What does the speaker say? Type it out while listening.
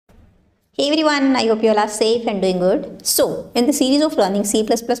Hey everyone, I hope you all are safe and doing good. So, in the series of learning C++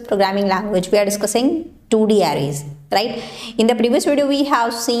 programming language, we are discussing 2D arrays, right? In the previous video, we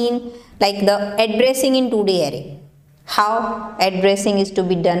have seen like the addressing in 2D array. How addressing is to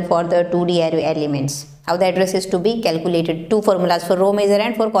be done for the 2D array elements. How the address is to be calculated. Two formulas for row measure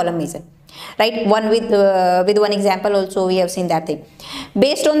and for column measure. Right, one with one example also we have seen that thing.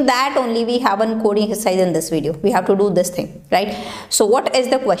 Based on that only we have one coding exercise in this video. We have to do this thing, right? So what is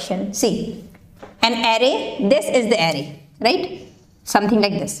the question? See, an array, this is the array, right? Something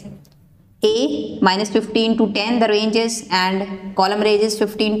like this. A minus 15 to 10 the range is, and column range is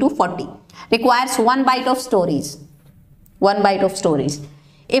 15 to 40. Requires 1 byte of stories. 1 byte of stories.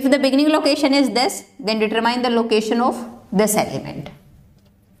 If the beginning location is this, then determine the location of this element.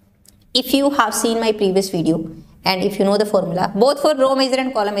 If you have seen my previous video and if you know the formula, both for row measure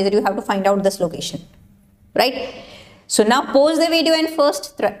and column measure, you have to find out this location, right? So now pause the video and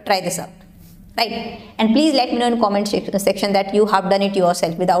first try this out, right? And please let me know in comment section that you have done it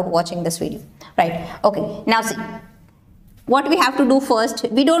yourself without watching this video, right? Okay, now see, what we have to do first,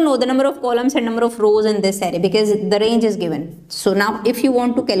 we don't know the number of columns and number of rows in this array because the range is given. So now if you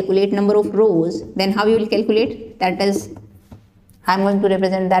want to calculate number of rows, then how you will calculate? That is, I'm going to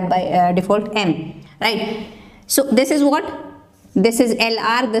represent that by default m, right? So this is what? This is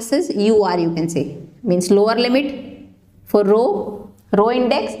LR, this is UR, you can say. Means lower limit for row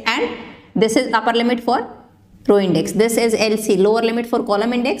index, and this is upper limit for row index. This is LC, lower limit for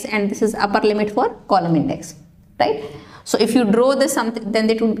column index, and this is upper limit for column index, right? So if you draw this something, then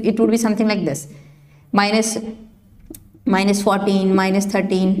it would be something like this. Minus 14, minus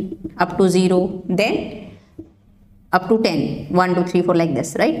 13, up to 0, then up to 10, 1, 2, 3, 4 like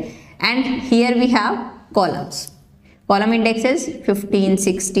this, right? And here we have columns. Column index is 15,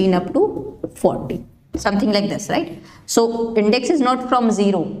 16 up to 40, something like this, right? So index is not from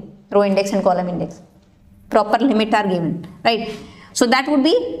 0, row index and column index. Proper limit are given, right? So that would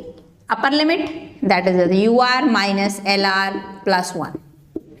be upper limit, that is the UR minus LR plus 1,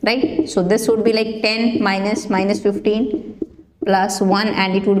 right? So this would be like 10 minus 15 plus 1,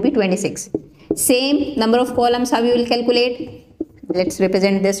 and it would be 26. Same number of columns, how you will calculate? Let's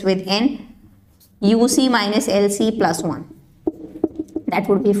represent this with n. UC minus LC plus 1. That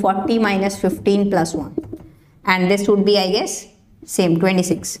would be 40 minus 15 plus 1. And this would be, I guess, same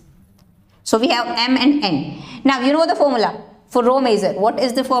 26. So we have m and n. Now you know the formula for row measure. What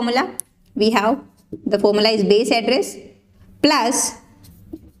is the formula? We have, the formula is base address plus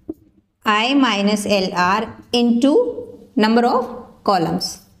I minus LR into number of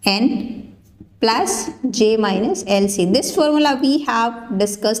columns, n plus j minus LC. This formula we have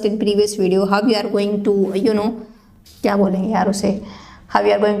discussed in previous video, how we are going to, you know, how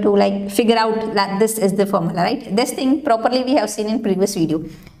we are going to like figure out that this is the formula, right? This thing properly we have seen in previous video.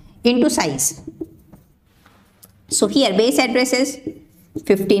 Into size. So here base address is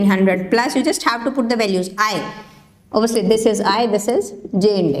 1500 plus, you just have to put the values I. Obviously this is I, this is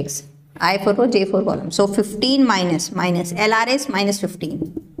j index. I for row, j for column. So 15 minus LR is minus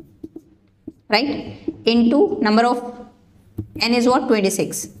 15. Right, into number of n is what?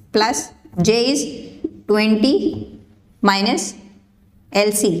 26 plus j is 20 minus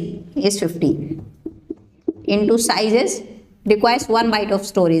LC is 15 into sizes requires 1 byte of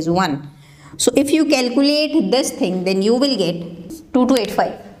storage 1. So if you calculate this thing, then you will get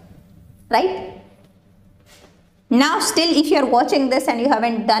 2285, right? Now still if you are watching this and you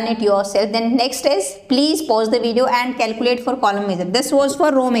haven't done it yourself, then next is please pause the video and calculate for column measure. This was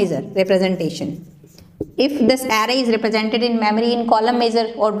for row measure representation. If this array is represented in memory in column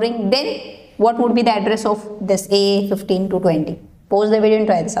measure ordering, then what would be the address of this A 15 to 20? Pause the video and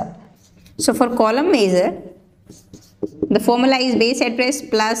try this out. So for column measure, the formula is base address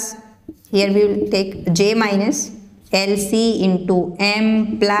plus, here we will take j minus LC into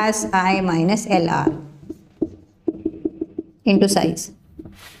m plus I minus LR into size.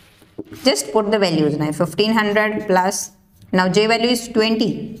 Just put the values now. 1500 plus, now j value is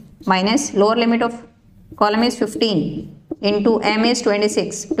 20 minus lower limit of column is 15 into m is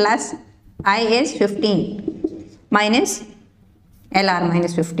 26 plus I is 15 minus LR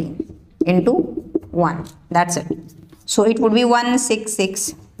minus 15 into 1. That's it. So it would be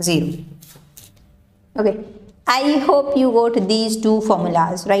 1660. Okay, I hope you got these two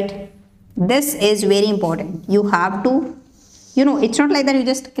formulas, right? This is very important. You have to, you know, it's not like that you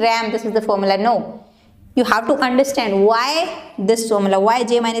just cram this is the formula. No, you have to understand why this formula, why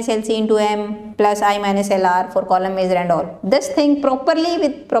j minus LC into m plus I minus LR for column measure and all. This thing properly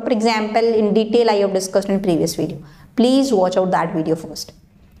with proper example in detail I have discussed in previous video. Please watch out that video first,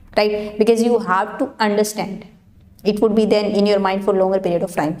 right? Because you have to understand it would be then in your mind for longer period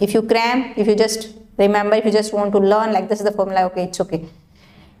of time. If you cram, if you just remember, if you just want to learn like this is the formula, okay, it's okay,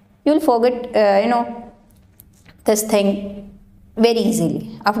 you will forget this thing very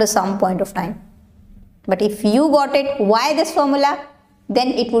easily after some point of time. But if you got it, why this formula, then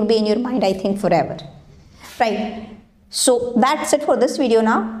it would be in your mind, I think, forever, right? So that's it for this video.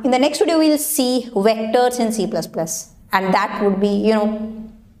 Now in the next video we'll see vectors in C++, and that would be,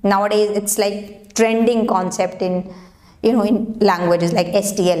 nowadays it's like trending concept in in languages like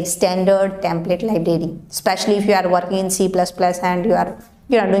STL, standard template library. Especially if you are working in C++ and you are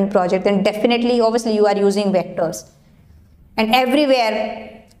doing project, then definitely obviously you are using vectors. And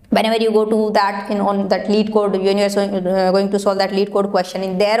everywhere, whenever you go to that on that lead code, when you are going to solve that lead code question,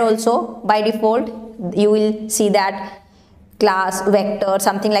 in there also by default you will see that class, vector,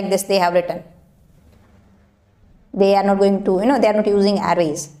 something like this they have written. They are not going to, they are not using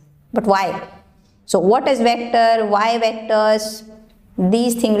arrays. But why? So what is vector, why vectors,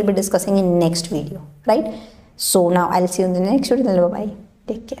 these things we'll be discussing in next video, right? So now I'll see you in the next video. Bye bye,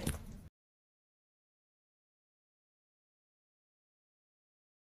 take care.